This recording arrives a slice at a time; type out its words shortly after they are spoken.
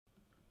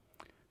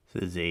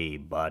This is a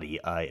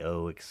Body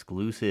IO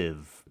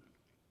exclusive.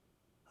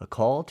 A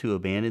call to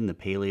abandon the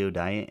paleo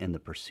diet and the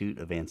pursuit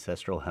of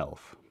ancestral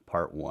health,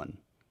 Part 1.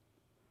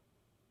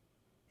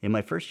 In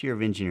my first year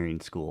of engineering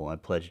school, I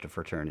pledged a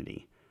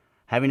fraternity.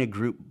 Having a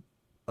group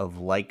of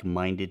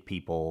like-minded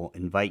people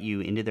invite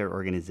you into their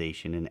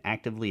organization and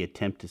actively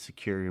attempt to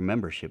secure your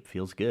membership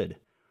feels good.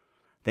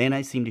 They and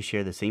I seem to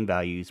share the same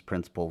values,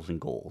 principles, and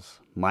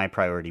goals. My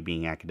priority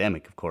being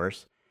academic, of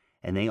course,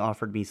 and they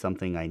offered me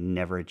something I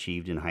never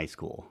achieved in high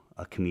school,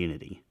 a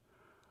community.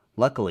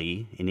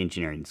 Luckily, in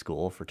engineering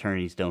school,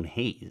 fraternities don't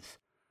haze.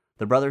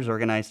 The brothers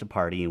organized a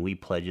party and we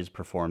pledges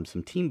performed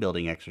some team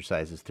building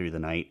exercises through the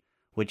night,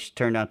 which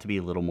turned out to be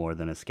a little more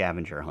than a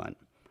scavenger hunt.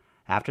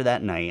 After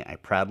that night, I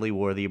proudly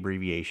wore the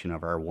abbreviation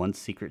of our once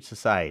secret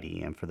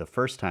society and for the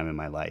first time in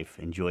my life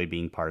enjoyed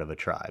being part of a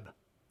tribe.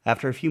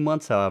 After a few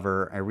months,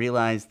 however, I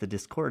realized the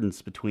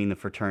discordance between the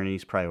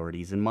fraternity's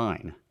priorities and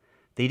mine.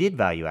 They did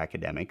value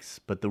academics,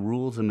 but the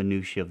rules and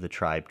minutiae of the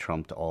tribe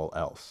trumped all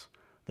else.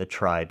 The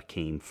tribe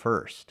came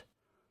first.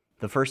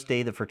 The first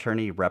day the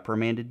fraternity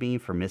reprimanded me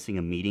for missing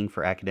a meeting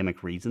for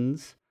academic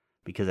reasons,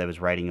 because I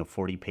was writing a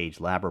 40-page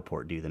lab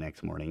report due the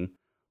next morning,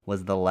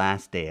 was the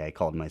last day I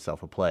called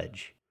myself a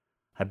pledge.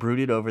 I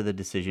brooded over the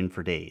decision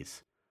for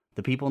days.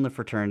 The people in the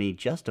fraternity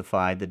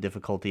justified the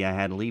difficulty I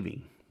had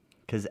leaving,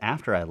 because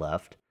after I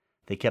left,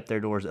 they kept their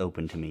doors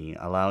open to me,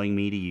 allowing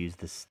me to use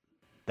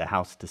the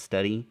house to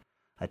study,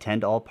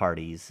 attend all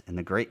parties, and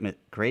the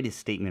greatest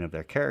statement of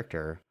their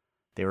character,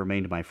 they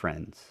remained my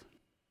friends.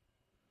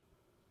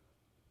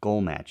 Goal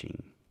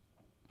matching.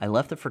 I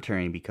left the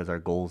fraternity because our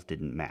goals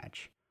didn't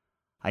match.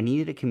 I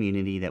needed a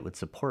community that would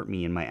support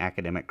me in my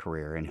academic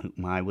career and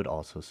whom I would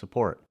also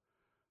support.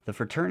 The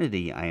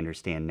fraternity, I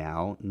understand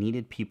now,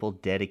 needed people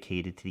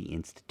dedicated to the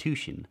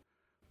institution,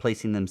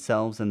 placing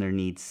themselves and their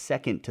needs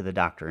second to the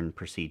doctrine,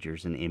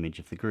 procedures, and image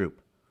of the group.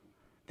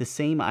 The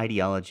same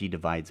ideology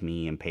divides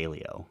me and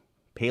Paleo.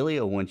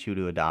 Paleo wants you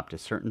to adopt a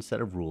certain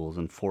set of rules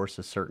and force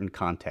a certain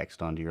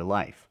context onto your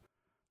life.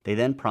 They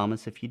then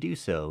promise if you do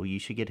so, you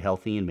should get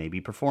healthy and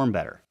maybe perform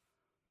better.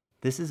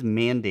 This is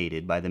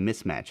mandated by the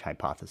mismatch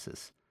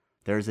hypothesis.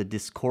 There is a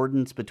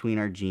discordance between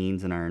our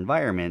genes and our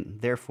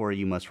environment, therefore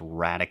you must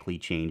radically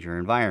change your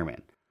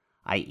environment,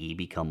 i.e.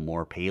 become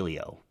more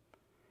paleo.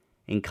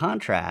 In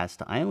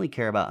contrast, I only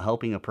care about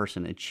helping a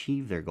person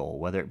achieve their goal,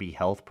 whether it be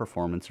health,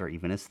 performance, or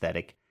even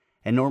aesthetic,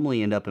 and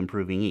normally end up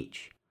improving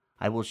each.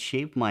 I will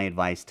shape my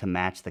advice to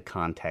match the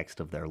context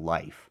of their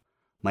life.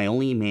 My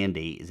only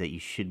mandate is that you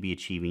should be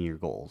achieving your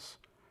goals.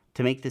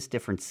 To make this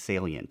difference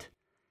salient,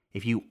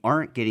 if you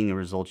aren't getting the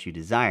results you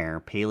desire,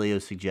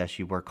 Paleo suggests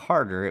you work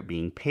harder at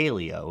being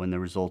paleo and the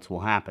results will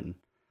happen.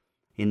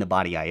 In the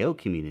Body IO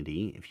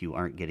community, if you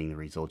aren't getting the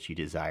results you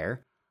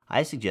desire,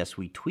 I suggest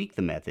we tweak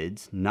the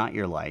methods, not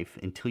your life,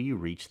 until you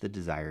reach the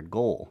desired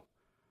goal.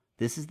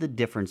 This is the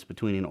difference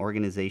between an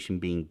organization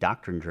being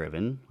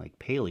doctrine-driven, like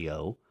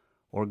Paleo,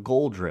 or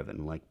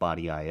goal-driven, like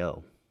Body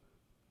IO.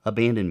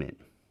 Abandonment.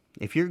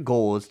 If your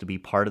goal is to be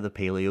part of the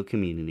Paleo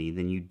community,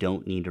 then you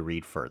don't need to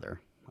read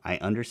further. I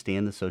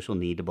understand the social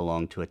need to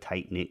belong to a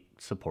tight-knit,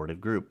 supportive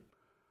group.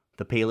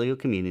 The Paleo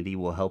community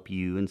will help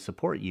you and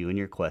support you in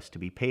your quest to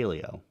be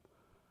Paleo.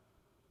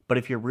 But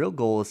if your real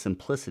goal is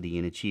simplicity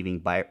in achieving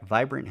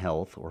vibrant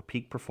health or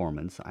peak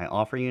performance, I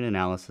offer you an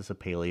analysis of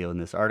Paleo in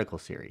this article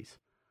series.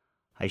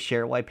 I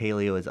share why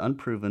Paleo is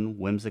unproven,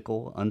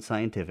 whimsical,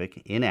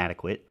 unscientific,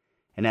 inadequate,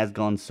 and has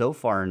gone so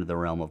far into the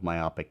realm of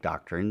myopic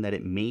doctrine that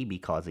it may be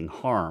causing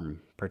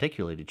harm,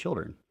 particularly to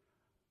children.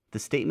 The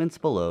statements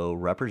below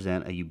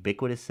represent a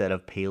ubiquitous set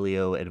of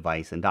Paleo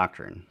advice and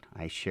doctrine.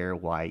 I share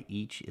why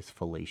each is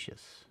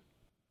fallacious.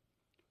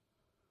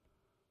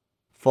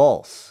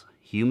 False.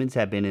 Humans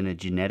have been in a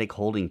genetic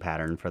holding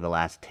pattern for the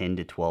last 10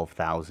 to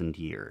 12,000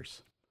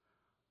 years.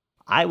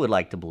 I would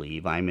like to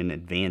believe I'm an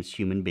advanced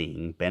human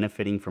being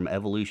benefiting from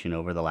evolution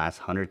over the last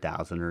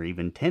 100,000 or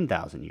even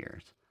 10,000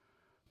 years.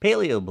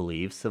 Paleo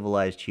believes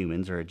civilized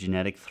humans are a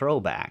genetic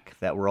throwback,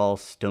 that we're all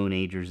Stone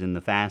Agers in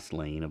the fast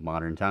lane of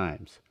modern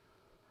times.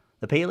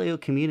 The Paleo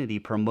community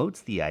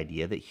promotes the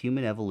idea that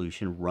human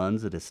evolution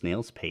runs at a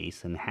snail's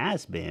pace and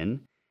has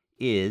been,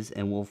 is,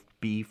 and will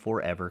be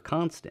forever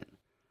constant.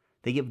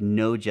 They give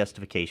no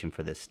justification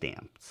for this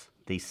stance.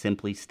 They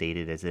simply state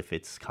it as if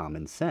it's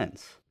common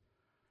sense.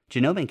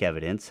 Genomic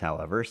evidence,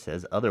 however,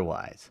 says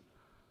otherwise.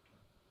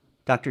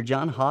 Dr.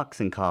 John Hawks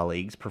and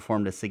colleagues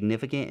performed a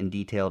significant and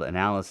detailed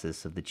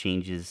analysis of the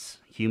changes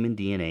human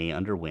DNA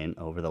underwent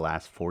over the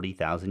last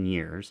 40,000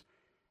 years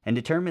and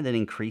determined that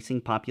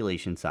increasing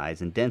population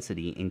size and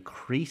density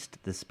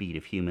increased the speed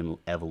of human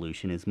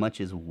evolution as much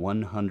as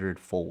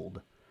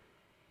 100-fold.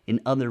 In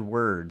other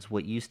words,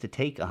 what used to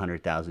take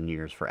 100,000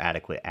 years for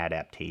adequate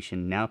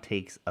adaptation now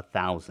takes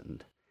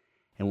 1,000,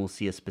 and we'll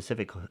see a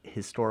specific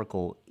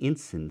historical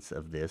instance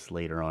of this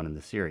later on in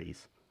the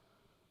series.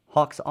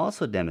 Hawks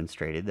also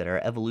demonstrated that our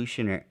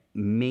evolution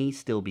may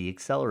still be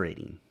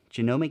accelerating.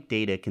 Genomic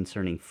data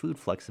concerning food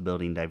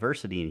flexibility and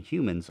diversity in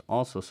humans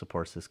also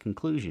supports this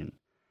conclusion.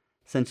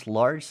 Since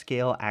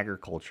large-scale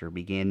agriculture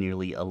began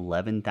nearly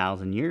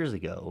 11,000 years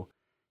ago,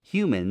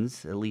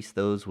 Humans, at least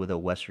those with a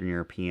Western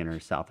European or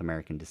South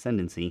American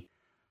descendancy,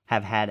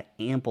 have had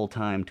ample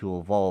time to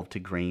evolve to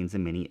grains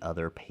and many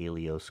other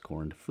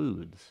paleo-scorned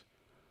foods.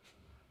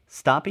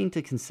 Stopping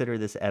to consider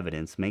this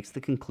evidence makes the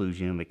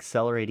conclusion of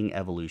accelerating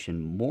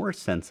evolution more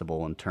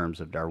sensible in terms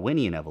of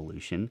Darwinian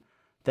evolution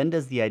than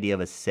does the idea of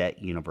a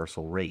set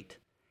universal rate.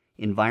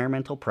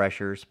 Environmental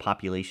pressures,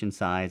 population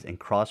size, and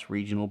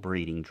cross-regional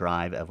breeding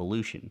drive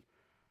evolution.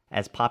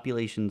 As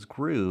populations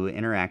grew,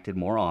 interacted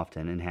more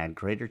often, and had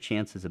greater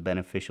chances of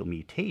beneficial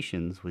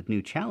mutations with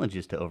new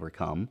challenges to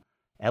overcome,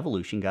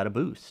 evolution got a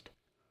boost.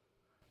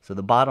 So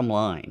the bottom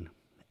line,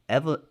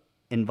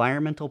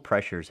 environmental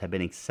pressures have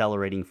been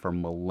accelerating for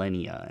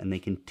millennia, and they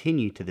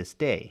continue to this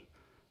day.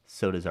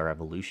 So does our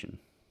evolution.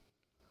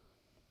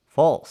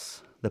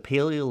 False. The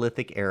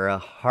Paleolithic era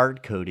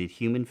hard-coded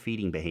human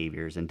feeding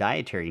behaviors and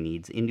dietary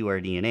needs into our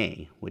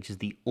DNA, which is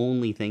the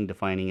only thing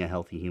defining a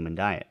healthy human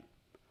diet.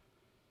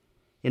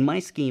 In my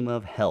scheme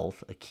of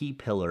health, a key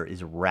pillar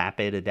is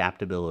rapid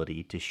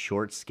adaptability to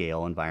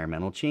short-scale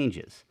environmental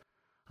changes,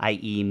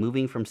 i.e.,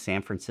 moving from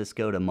San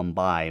Francisco to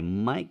Mumbai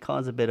might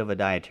cause a bit of a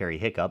dietary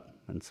hiccup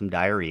and some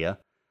diarrhea,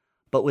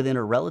 but within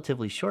a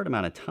relatively short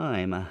amount of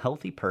time, a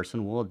healthy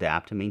person will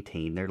adapt and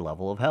maintain their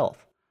level of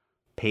health.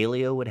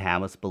 Paleo would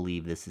have us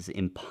believe this is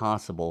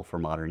impossible for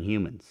modern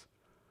humans.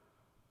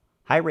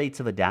 High rates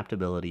of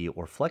adaptability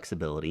or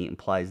flexibility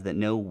implies that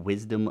no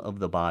wisdom of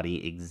the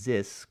body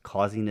exists,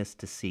 causing us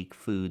to seek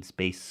foods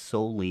based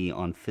solely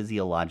on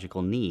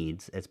physiological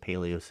needs, as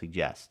paleo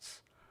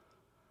suggests.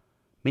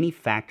 Many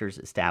factors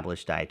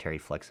establish dietary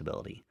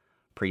flexibility: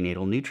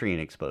 prenatal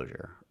nutrient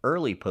exposure,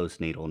 early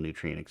postnatal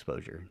nutrient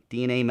exposure,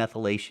 DNA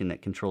methylation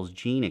that controls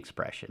gene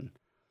expression,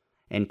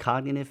 and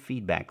cognitive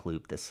feedback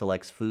loop that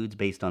selects foods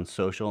based on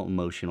social,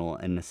 emotional,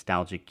 and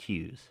nostalgic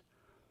cues.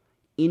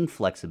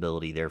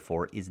 Inflexibility,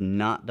 therefore, is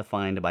not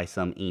defined by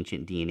some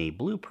ancient DNA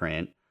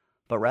blueprint,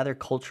 but rather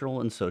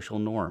cultural and social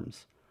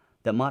norms.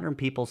 That modern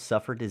people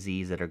suffer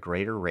disease at a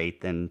greater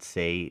rate than,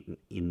 say,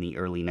 in the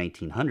early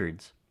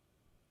 1900s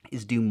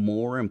is due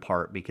more in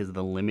part because of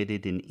the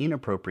limited and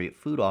inappropriate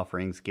food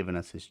offerings given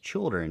us as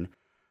children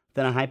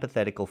than a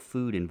hypothetical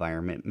food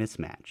environment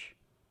mismatch.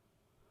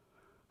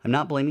 I'm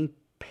not blaming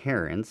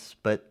parents,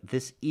 but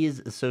this is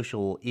a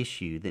social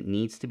issue that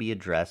needs to be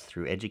addressed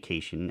through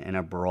education and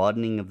a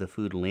broadening of the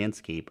food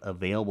landscape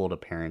available to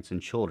parents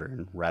and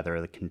children, rather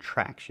than a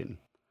contraction.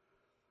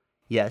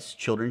 Yes,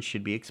 children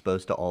should be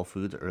exposed to all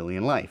foods early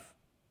in life,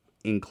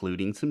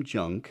 including some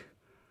junk,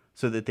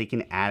 so that they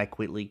can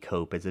adequately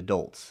cope as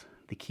adults.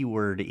 The key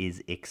word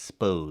is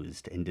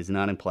exposed and does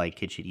not imply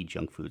kids should eat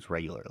junk foods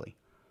regularly.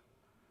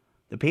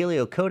 The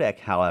Paleo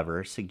Codex,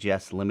 however,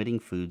 suggests limiting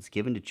foods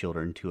given to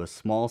children to a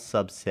small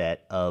subset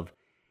of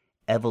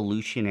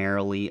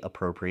evolutionarily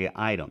appropriate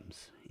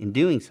items. In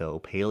doing so,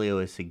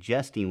 Paleo is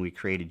suggesting we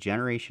create a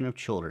generation of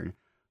children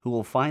who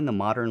will find the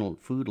modern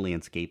food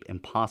landscape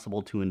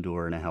impossible to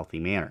endure in a healthy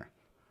manner.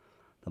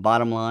 The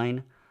bottom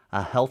line,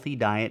 a healthy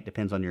diet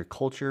depends on your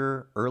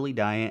culture, early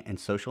diet, and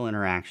social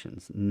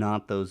interactions,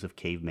 not those of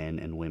cavemen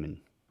and women.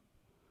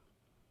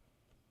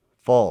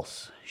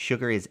 False.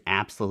 Sugar is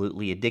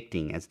absolutely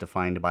addicting as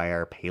defined by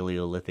our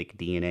Paleolithic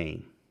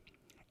DNA.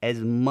 As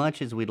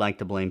much as we'd like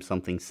to blame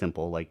something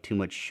simple like too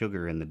much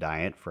sugar in the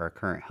diet for our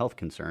current health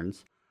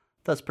concerns,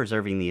 thus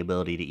preserving the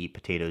ability to eat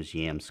potatoes,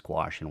 yams,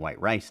 squash, and white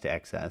rice to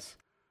excess,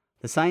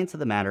 the science of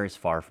the matter is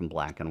far from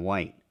black and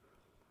white.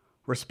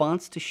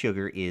 Response to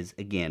sugar is,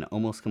 again,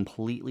 almost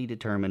completely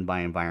determined by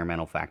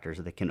environmental factors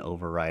that can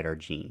override our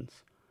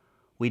genes.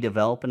 We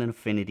develop an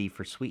affinity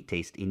for sweet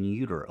taste in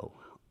utero,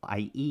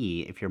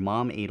 i.e., if your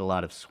mom ate a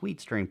lot of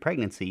sweets during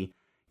pregnancy,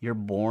 you're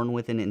born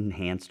with an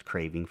enhanced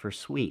craving for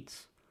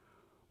sweets.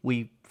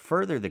 We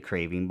further the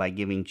craving by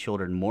giving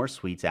children more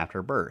sweets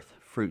after birth: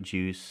 fruit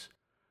juice,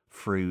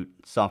 fruit,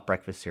 soft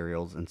breakfast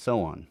cereals, and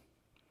so on.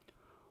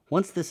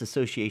 Once this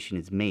association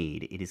is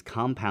made, it is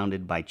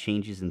compounded by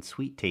changes in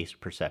sweet taste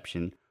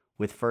perception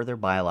with further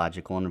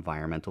biological and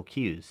environmental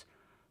cues.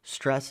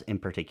 Stress, in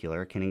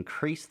particular, can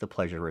increase the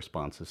pleasure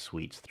response of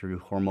sweets through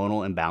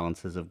hormonal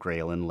imbalances of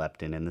ghrelin,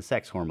 leptin, and the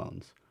sex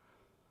hormones.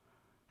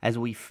 As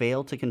we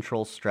fail to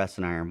control stress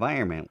in our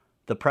environment,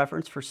 the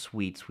preference for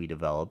sweets we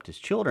developed as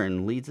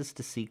children leads us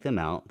to seek them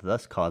out,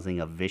 thus causing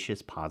a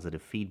vicious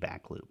positive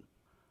feedback loop.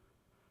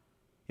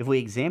 If we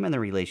examine the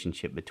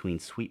relationship between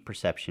sweet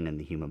perception and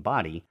the human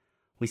body,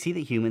 we see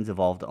that humans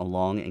evolved a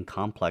long and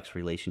complex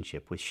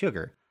relationship with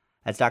sugar,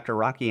 as Dr.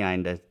 Rocky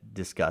Ainda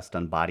discussed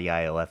on Body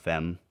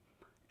IOFM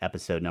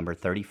episode number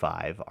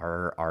 35,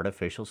 Are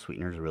Artificial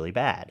Sweeteners Really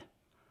Bad?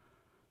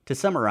 To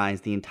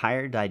summarize, the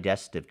entire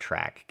digestive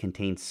tract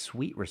contains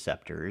sweet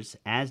receptors,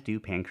 as do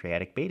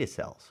pancreatic beta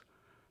cells.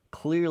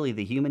 Clearly,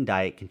 the human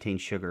diet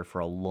contained sugar for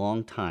a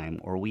long time,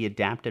 or we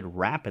adapted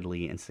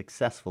rapidly and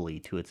successfully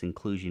to its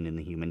inclusion in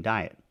the human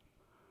diet.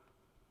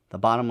 The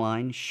bottom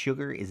line,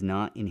 sugar is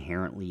not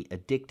inherently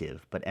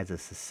addictive, but as a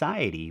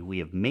society, we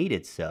have made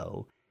it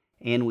so,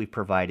 and we've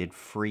provided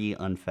free,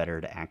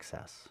 unfettered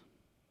access.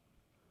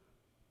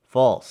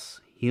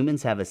 False.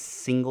 Humans have a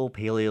single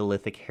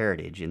Paleolithic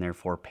heritage, and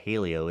therefore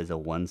paleo is a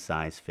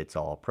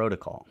one-size-fits-all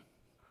protocol.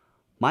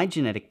 My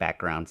genetic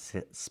background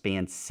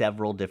spans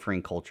several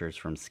different cultures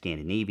from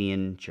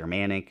Scandinavian,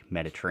 Germanic,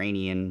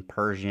 Mediterranean,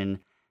 Persian,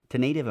 to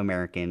Native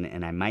American,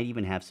 and I might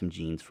even have some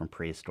genes from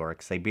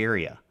prehistoric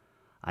Siberia.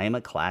 I am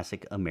a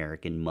classic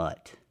American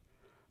mutt.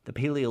 The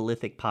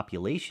Paleolithic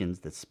populations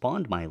that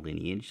spawned my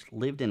lineage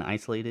lived in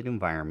isolated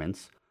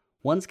environments,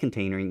 ones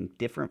containing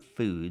different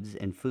foods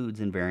and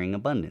foods in varying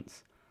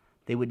abundance.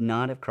 They would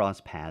not have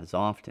crossed paths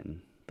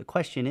often. The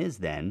question is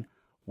then,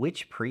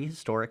 which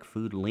prehistoric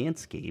food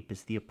landscape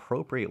is the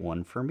appropriate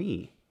one for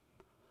me?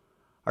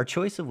 Our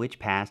choice of which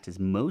past is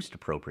most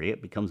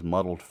appropriate becomes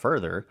muddled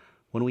further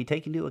when we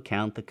take into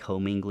account the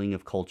commingling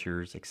of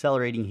cultures,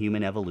 accelerating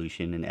human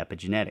evolution and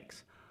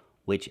epigenetics.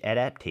 Which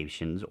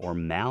adaptations or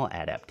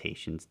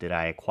maladaptations did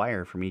I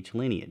acquire from each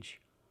lineage?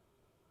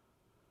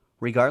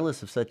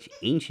 Regardless of such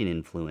ancient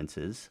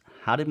influences,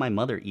 how did my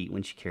mother eat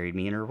when she carried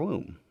me in her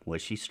womb?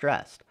 Was she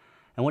stressed?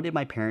 And what did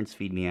my parents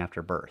feed me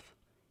after birth?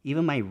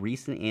 Even my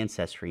recent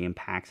ancestry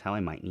impacts how I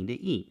might need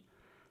to eat.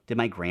 Did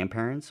my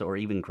grandparents or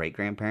even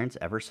great-grandparents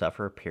ever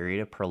suffer a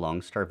period of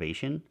prolonged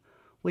starvation?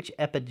 Which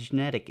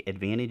epigenetic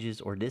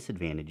advantages or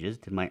disadvantages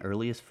did my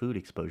earliest food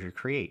exposure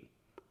create?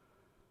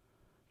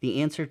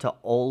 The answer to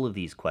all of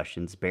these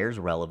questions bears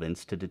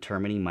relevance to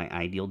determining my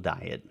ideal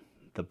diet,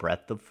 the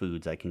breadth of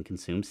foods I can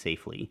consume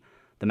safely,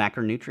 the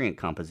macronutrient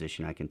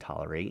composition I can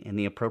tolerate, and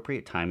the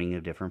appropriate timing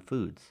of different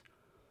foods.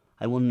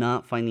 I will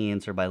not find the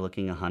answer by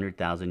looking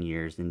 100,000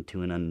 years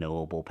into an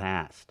unknowable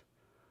past.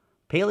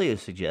 Paleo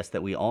suggests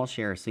that we all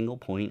share a single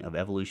point of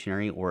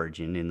evolutionary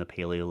origin in the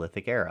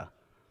Paleolithic era.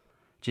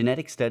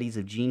 Genetic studies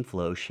of gene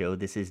flow show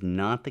this is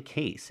not the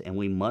case, and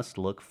we must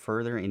look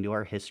further into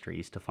our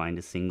histories to find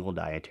a single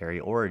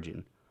dietary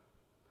origin.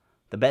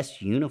 The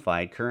best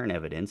unified current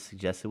evidence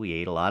suggests that we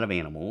ate a lot of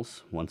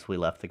animals once we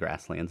left the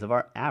grasslands of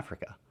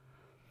Africa.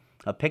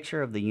 A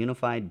picture of the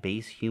unified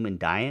base human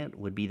diet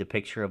would be the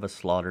picture of a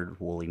slaughtered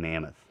woolly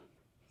mammoth.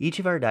 Each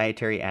of our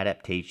dietary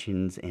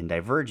adaptations and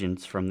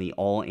divergence from the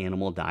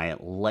all-animal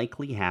diet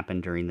likely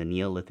happened during the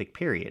Neolithic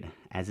period,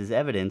 as is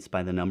evidenced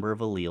by the number of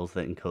alleles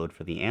that encode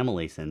for the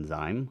amylase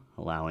enzyme,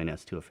 allowing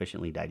us to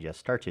efficiently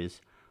digest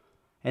starches,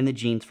 and the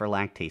genes for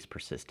lactase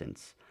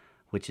persistence,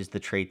 which is the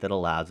trait that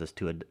allows us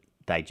to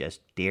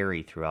digest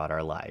dairy throughout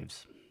our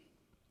lives.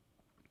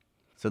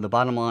 So the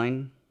bottom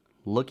line,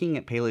 looking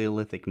at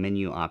Paleolithic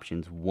menu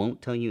options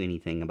won't tell you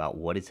anything about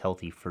what is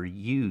healthy for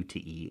you to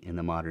eat in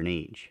the modern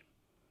age.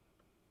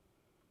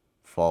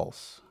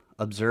 False.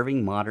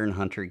 Observing modern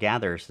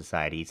hunter-gatherer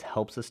societies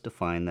helps us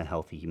define the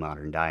healthy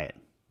modern diet.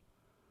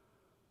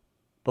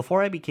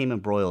 Before I became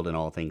embroiled in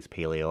all things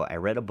paleo, I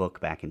read a book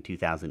back in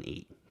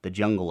 2008, The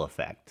Jungle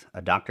Effect,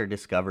 A Doctor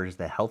Discovers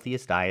the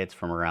Healthiest Diets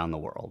from Around the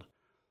World,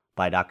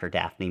 by Dr.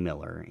 Daphne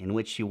Miller, in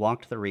which she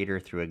walked the reader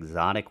through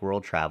exotic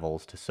world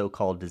travels to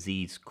so-called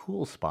disease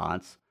cool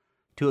spots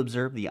to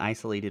observe the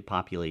isolated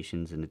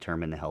populations and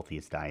determine the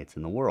healthiest diets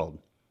in the world.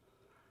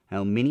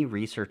 Now, many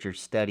researchers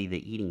study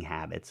the eating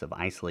habits of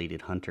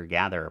isolated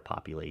hunter-gatherer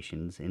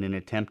populations in an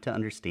attempt to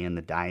understand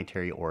the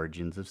dietary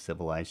origins of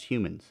civilized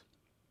humans.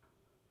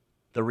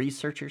 The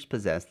researchers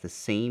possess the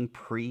same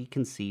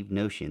preconceived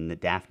notion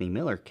that Daphne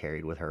Miller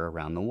carried with her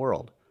around the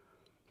world.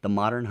 The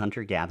modern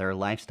hunter-gatherer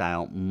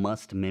lifestyle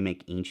must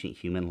mimic ancient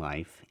human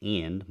life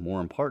and,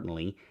 more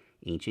importantly,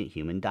 ancient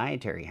human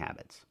dietary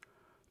habits.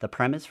 The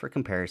premise for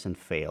comparison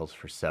fails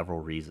for several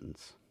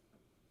reasons.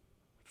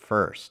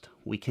 First,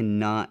 we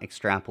cannot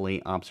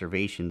extrapolate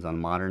observations on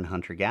modern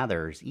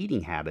hunter-gatherers'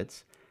 eating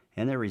habits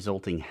and their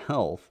resulting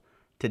health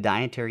to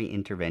dietary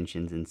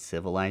interventions in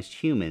civilized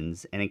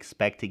humans and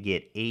expect to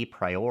get a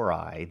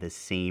priori the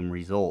same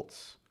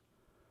results.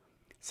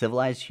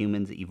 Civilized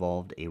humans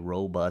evolved a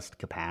robust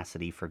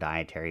capacity for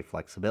dietary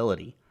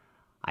flexibility.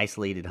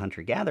 Isolated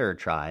hunter-gatherer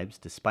tribes,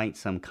 despite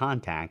some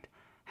contact,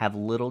 have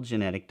little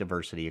genetic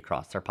diversity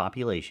across their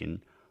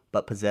population,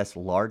 but possess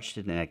large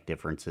genetic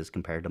differences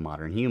compared to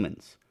modern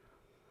humans.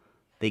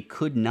 They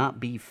could not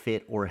be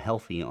fit or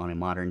healthy on a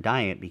modern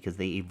diet because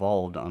they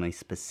evolved on a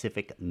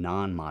specific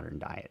non-modern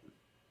diet.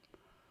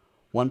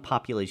 One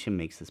population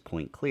makes this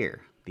point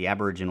clear, the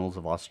Aboriginals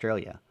of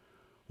Australia.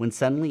 When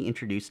suddenly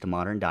introduced to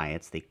modern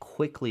diets, they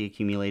quickly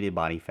accumulated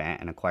body fat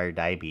and acquired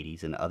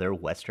diabetes and other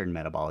Western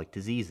metabolic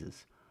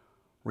diseases.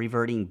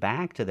 Reverting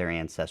back to their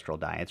ancestral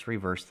diets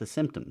reversed the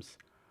symptoms.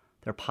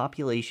 Their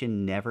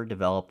population never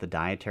developed the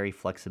dietary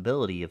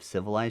flexibility of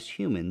civilized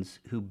humans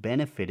who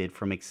benefited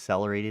from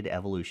accelerated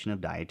evolution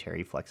of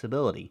dietary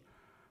flexibility.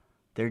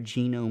 Their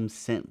genomes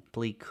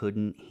simply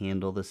couldn't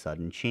handle the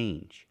sudden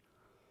change.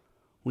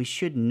 We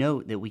should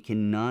note that we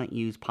cannot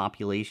use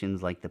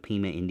populations like the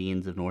Pima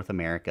Indians of North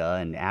America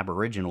and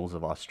Aboriginals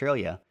of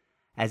Australia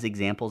as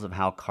examples of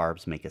how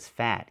carbs make us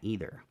fat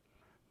either.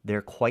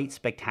 Their quite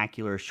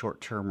spectacular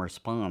short-term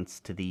response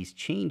to these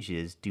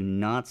changes do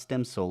not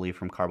stem solely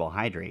from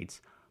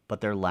carbohydrates,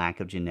 but their lack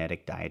of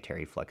genetic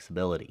dietary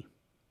flexibility.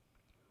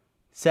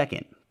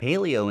 Second,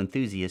 paleo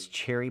enthusiasts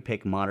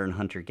cherry-pick modern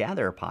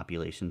hunter-gatherer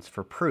populations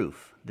for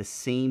proof, the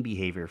same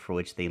behavior for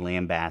which they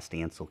lambast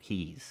Ansel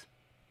Keys.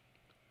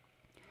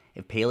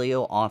 If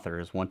paleo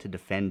authors want to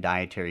defend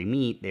dietary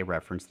meat, they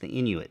reference the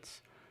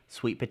Inuits,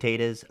 sweet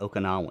potatoes,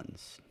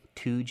 Okinawans,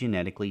 two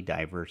genetically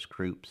diverse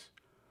groups.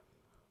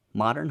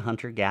 Modern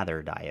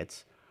hunter-gatherer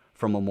diets,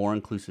 from a more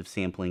inclusive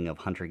sampling of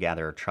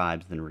hunter-gatherer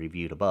tribes than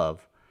reviewed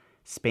above,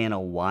 span a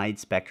wide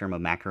spectrum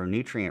of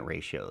macronutrient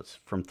ratios,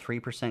 from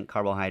 3%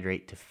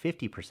 carbohydrate to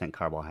 50%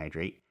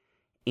 carbohydrate,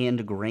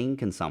 and grain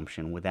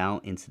consumption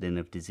without incident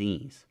of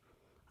disease.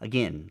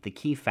 Again, the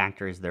key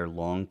factor is their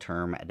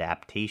long-term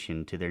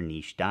adaptation to their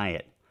niche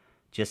diet.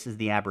 Just as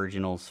the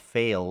Aboriginals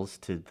fails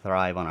to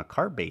thrive on a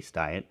carb-based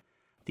diet,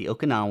 the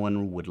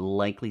Okinawan would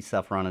likely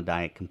suffer on a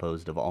diet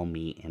composed of all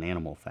meat and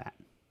animal fat.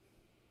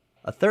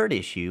 A third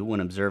issue when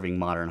observing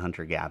modern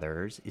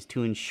hunter-gatherers is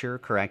to ensure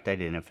correct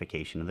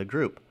identification of the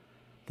group.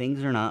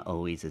 Things are not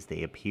always as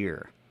they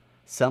appear.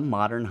 Some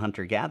modern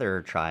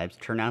hunter-gatherer tribes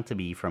turn out to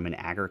be from an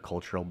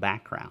agricultural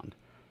background.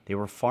 They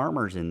were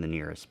farmers in the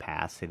nearest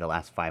past, say the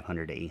last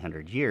 500 to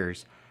 800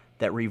 years,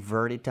 that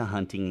reverted to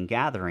hunting and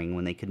gathering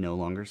when they could no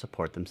longer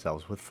support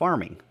themselves with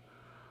farming.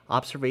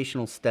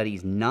 Observational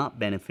studies not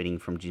benefiting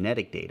from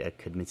genetic data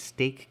could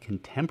mistake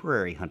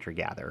contemporary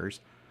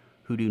hunter-gatherers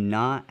who do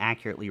not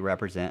accurately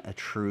represent a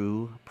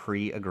true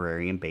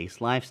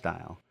pre-agrarian-based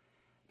lifestyle.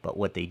 But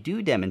what they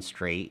do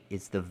demonstrate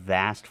is the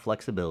vast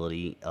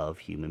flexibility of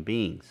human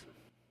beings.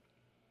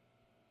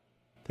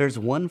 There's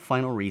one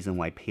final reason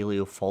why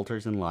paleo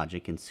falters in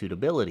logic and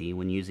suitability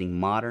when using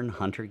modern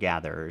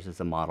hunter-gatherers as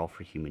a model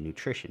for human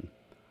nutrition.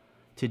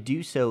 To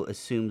do so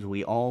assumes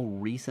we all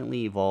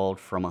recently evolved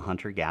from a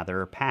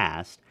hunter-gatherer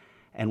past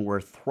and were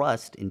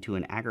thrust into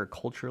an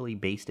agriculturally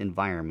based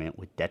environment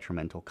with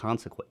detrimental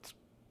consequences.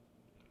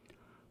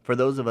 For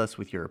those of us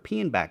with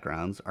European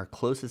backgrounds, our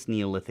closest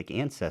Neolithic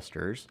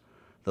ancestors,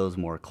 those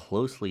more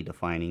closely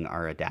defining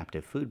our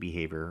adaptive food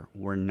behavior,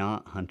 were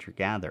not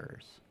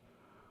hunter-gatherers.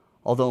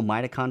 Although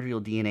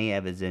mitochondrial DNA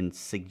evidence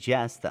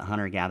suggests that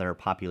hunter-gatherer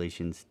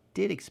populations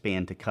did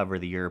expand to cover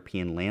the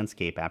European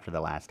landscape after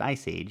the last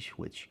ice age,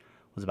 which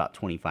was about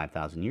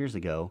 25,000 years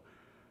ago,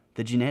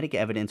 the genetic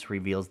evidence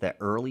reveals that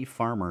early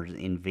farmers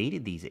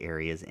invaded these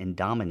areas and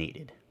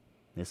dominated.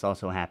 This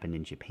also happened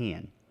in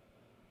Japan.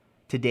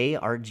 Today,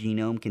 our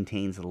genome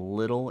contains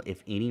little,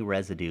 if any,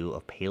 residue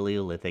of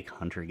Paleolithic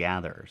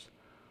hunter-gatherers.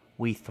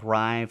 We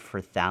thrived for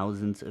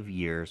thousands of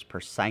years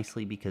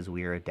precisely because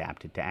we are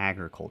adapted to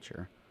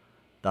agriculture.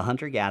 The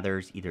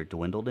hunter-gatherers either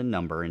dwindled in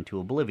number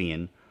into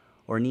oblivion,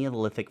 or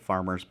Neolithic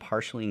farmers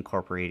partially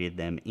incorporated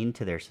them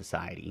into their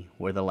society,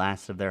 where the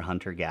last of their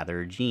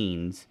hunter-gatherer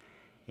genes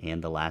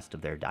and the last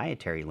of their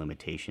dietary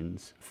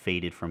limitations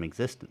faded from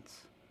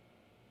existence.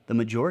 The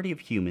majority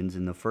of humans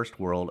in the first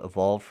world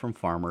evolved from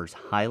farmers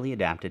highly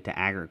adapted to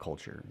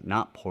agriculture,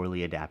 not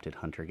poorly adapted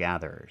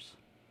hunter-gatherers.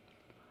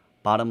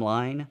 Bottom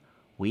line,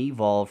 we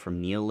evolved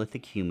from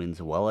Neolithic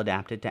humans well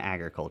adapted to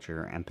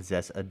agriculture and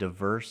possess a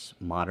diverse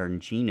modern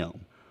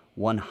genome,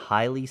 one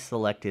highly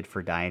selected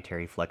for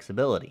dietary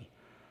flexibility.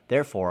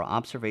 Therefore,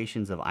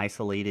 observations of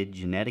isolated,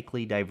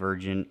 genetically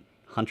divergent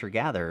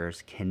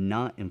hunter-gatherers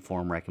cannot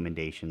inform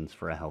recommendations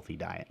for a healthy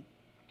diet.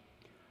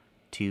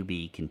 To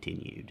be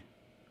continued.